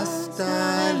last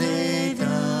I lay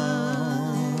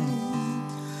down.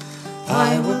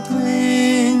 I will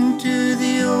cling to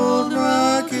the old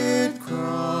rugged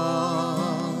cross,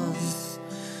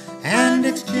 and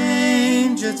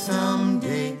exchange it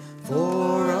someday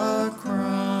for a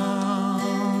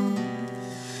crown.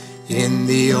 In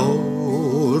the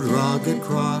old rugged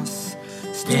cross,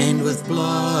 stained with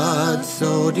blood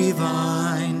so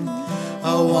divine,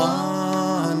 a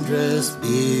wondrous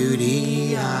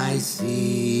beauty I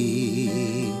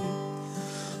see.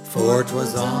 For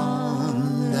 'twas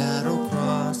on that old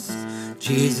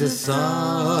Jesus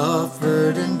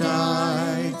suffered and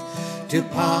died to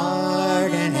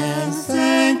pardon and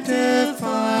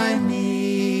sanctify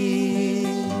me.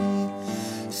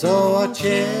 So I'll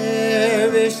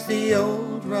cherish the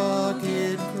old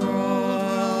rugged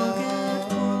cross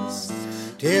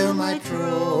till my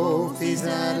trophies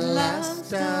at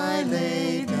last I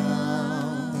lay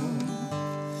down.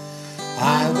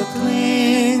 I will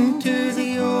cling to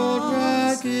the old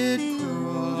rugged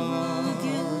cross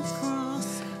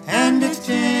and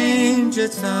exchange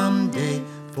it someday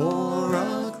for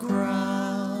a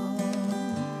crown.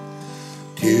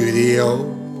 To the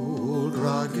old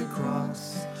rugged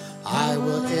cross I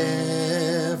will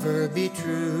ever be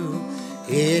true,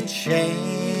 its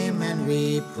shame and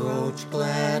reproach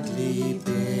gladly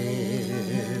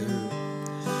bear.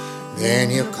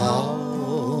 Then you'll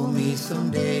call me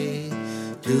someday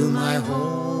to my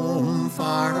home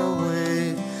far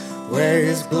away, where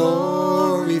His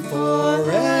glory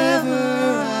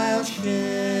forever I'll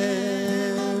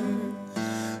share.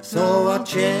 So I'll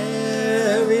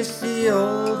cherish the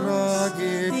old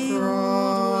rugged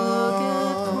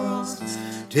cross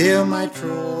till my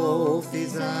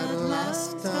trophies at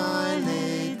last I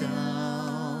lay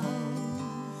down.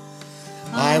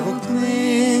 I will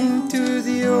cling to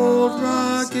the old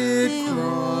rugged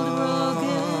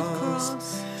cross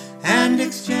and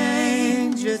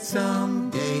exchange it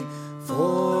someday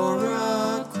for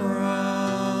a crown.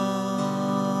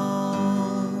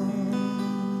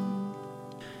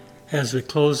 As we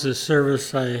close this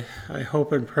service, I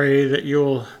hope and pray that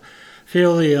you'll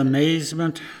feel the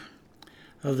amazement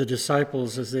of the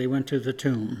disciples as they went to the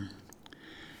tomb.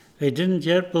 They didn't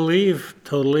yet believe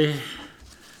totally,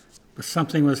 but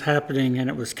something was happening and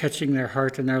it was catching their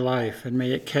heart and their life, and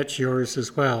may it catch yours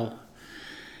as well.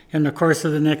 In the course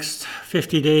of the next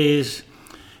 50 days,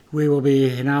 we will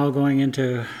be now going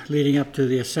into leading up to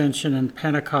the Ascension and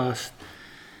Pentecost,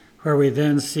 where we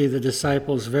then see the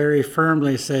disciples very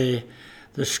firmly say,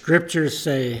 the Scriptures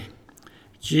say,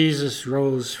 Jesus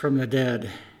rose from the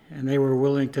dead, and they were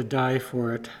willing to die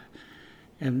for it,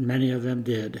 and many of them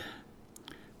did.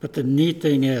 But the neat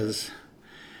thing is,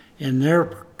 in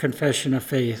their confession of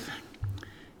faith,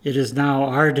 it is now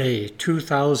our day,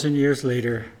 2,000 years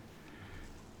later,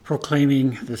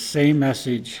 proclaiming the same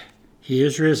message. He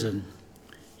is risen.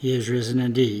 He is risen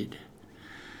indeed.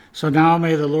 So now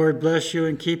may the Lord bless you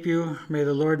and keep you. May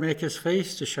the Lord make His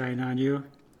face to shine on you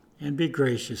and be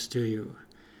gracious to you.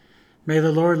 May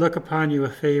the Lord look upon you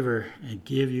with favor and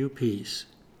give you peace.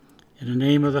 In the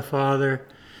name of the Father,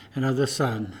 and of the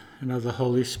Son, and of the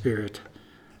Holy Spirit.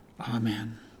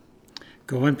 Amen.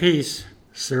 Go in peace,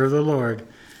 serve the Lord,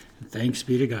 and thanks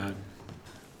be to God.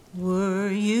 Were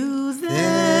you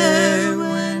there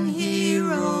when He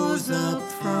rose up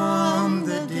from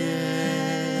the dead?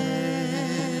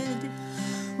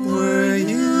 Were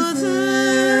you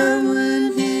there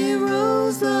when He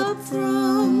rose up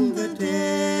from the dead?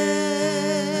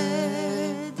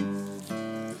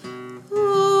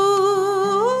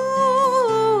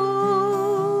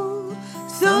 Oh,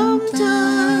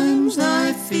 sometimes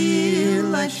I feel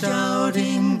like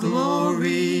shouting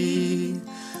glory,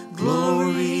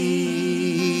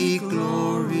 glory,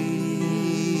 glory.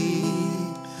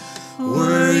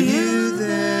 Were you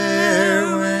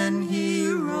there when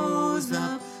He rose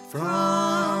up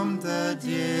from the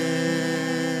dead?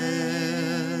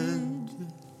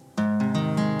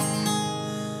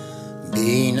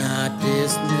 Be not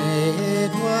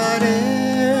dismayed,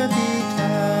 whate'er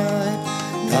betide,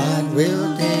 God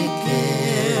will take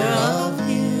care of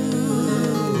you.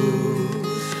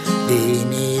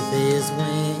 Beneath His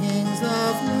wings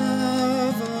of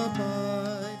love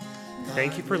abide.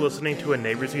 Thank you for listening to a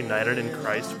Neighbors United in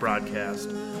Christ broadcast.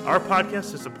 Our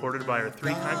podcast is supported by our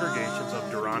three congregations of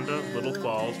Deronda, Little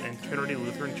Falls, and Trinity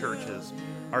Lutheran Churches.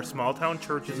 Our small town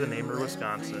church is in Amer,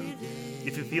 Wisconsin.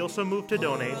 If you feel so moved to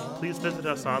donate, please visit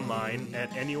us online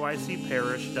at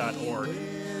nuicparish.org.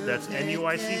 That's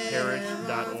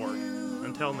nuicparish.org.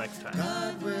 Until next time.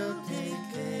 God will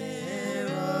take care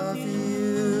of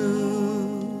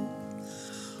you.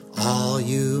 All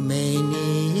you may need